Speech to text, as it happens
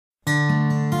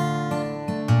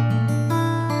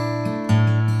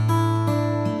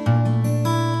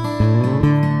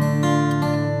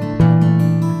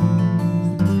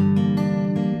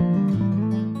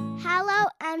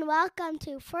welcome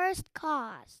to First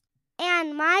Cause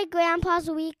and my grandpa's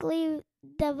weekly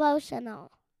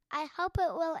devotional. I hope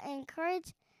it will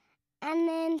encourage and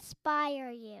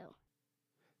inspire you.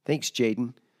 Thanks,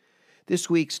 Jaden. This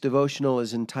week's devotional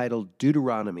is entitled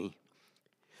Deuteronomy.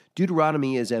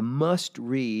 Deuteronomy is a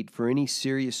must-read for any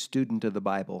serious student of the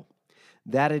Bible.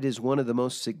 That it is one of the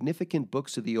most significant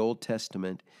books of the Old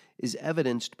Testament is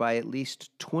evidenced by at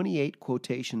least 28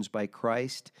 quotations by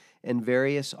Christ and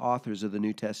various authors of the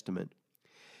New Testament.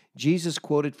 Jesus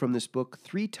quoted from this book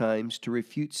 3 times to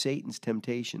refute Satan's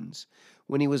temptations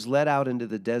when he was led out into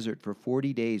the desert for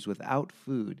 40 days without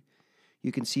food.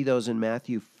 You can see those in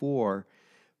Matthew 4,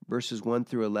 verses 1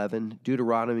 through 11,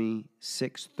 Deuteronomy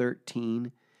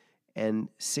 6:13 and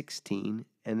 16,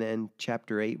 and then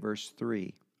chapter 8, verse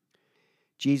 3.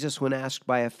 Jesus, when asked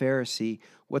by a Pharisee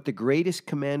what the greatest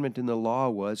commandment in the law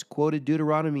was, quoted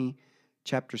Deuteronomy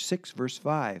chapter 6, verse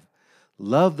 5.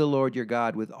 Love the Lord your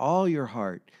God with all your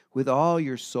heart, with all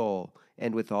your soul,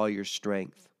 and with all your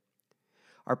strength.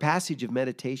 Our passage of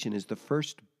meditation is the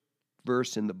first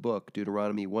verse in the book,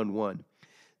 Deuteronomy 1:1.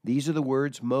 These are the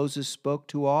words Moses spoke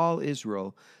to all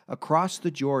Israel across the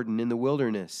Jordan in the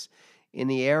wilderness, in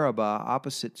the Arabah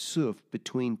opposite Suf,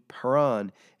 between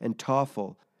Paran and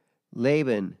Tophel,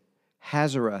 Laban,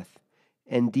 Hazarath,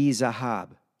 and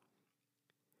Dizahab.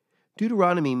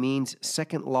 Deuteronomy means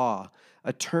second law,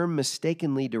 a term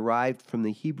mistakenly derived from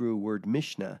the Hebrew word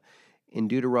Mishnah in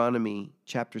Deuteronomy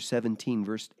chapter 17,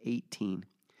 verse 18.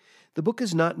 The book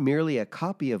is not merely a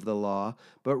copy of the law,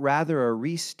 but rather a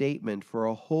restatement for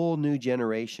a whole new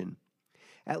generation.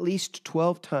 At least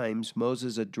 12 times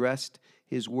Moses addressed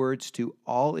his words to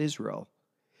all Israel.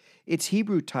 Its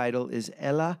Hebrew title is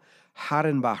Elah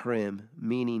Haran-Bahrim,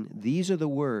 meaning these are the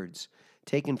words,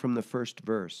 taken from the first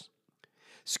verse.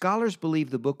 Scholars believe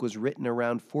the book was written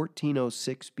around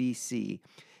 1406 BC,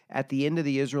 at the end of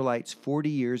the Israelites' 40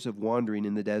 years of wandering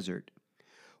in the desert.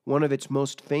 One of its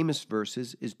most famous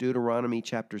verses is Deuteronomy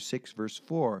chapter 6, verse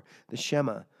 4, the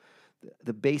Shema,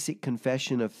 the basic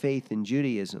confession of faith in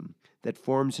Judaism that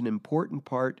forms an important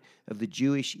part of the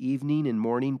Jewish evening and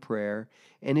morning prayer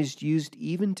and is used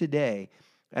even today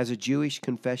as a Jewish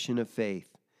confession of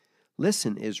faith.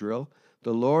 Listen, Israel,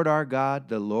 the Lord our God,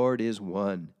 the Lord is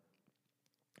one.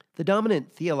 The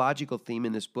dominant theological theme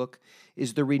in this book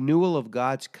is the renewal of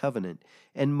God's covenant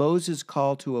and Moses'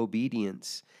 call to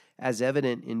obedience, as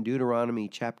evident in Deuteronomy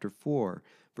chapter 4,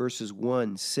 verses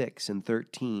 1, 6, and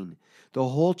 13. The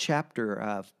whole chapter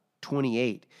of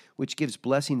 28, which gives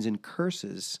blessings and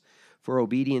curses for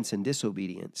obedience and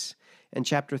disobedience, and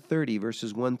chapter 30,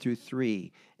 verses 1 through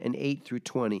 3, and 8 through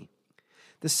 20.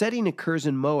 The setting occurs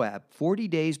in Moab, 40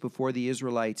 days before the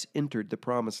Israelites entered the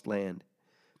Promised Land.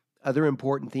 Other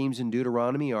important themes in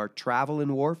Deuteronomy are travel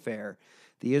and warfare.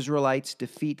 The Israelites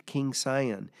defeat King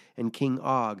Sihon and King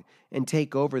Og and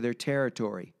take over their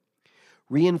territory.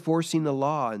 Reinforcing the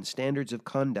law and standards of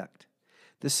conduct.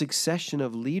 The succession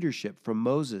of leadership from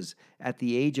Moses at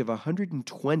the age of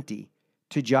 120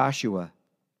 to Joshua.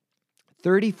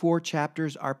 34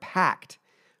 chapters are packed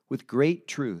with great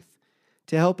truth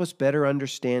to help us better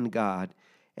understand God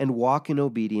and walk in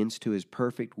obedience to His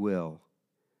perfect will.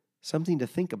 Something to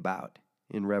think about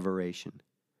in Revelation.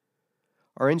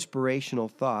 Our inspirational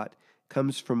thought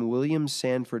comes from William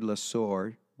Sanford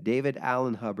Lasore, David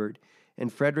Allen Hubbard,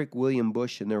 and Frederick William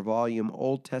Bush in their volume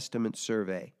Old Testament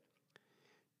Survey.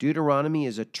 Deuteronomy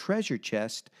is a treasure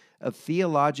chest of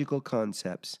theological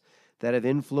concepts that have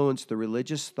influenced the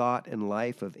religious thought and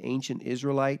life of ancient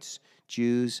Israelites,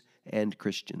 Jews, and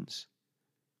Christians.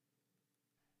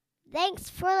 Thanks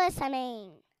for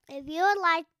listening. If you would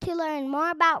like to learn more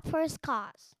about First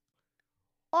Cause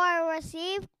or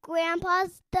receive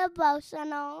Grandpa's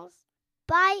devotionals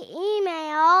by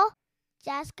email,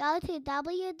 just go to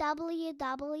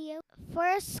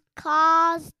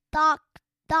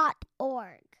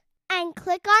www.firstcause.org and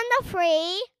click on the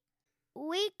free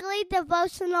weekly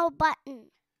devotional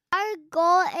button. Our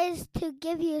goal is to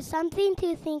give you something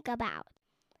to think about.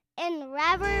 In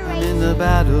Revelation, I'm in the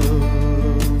battle,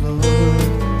 Lord,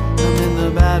 I'm in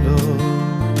the battle.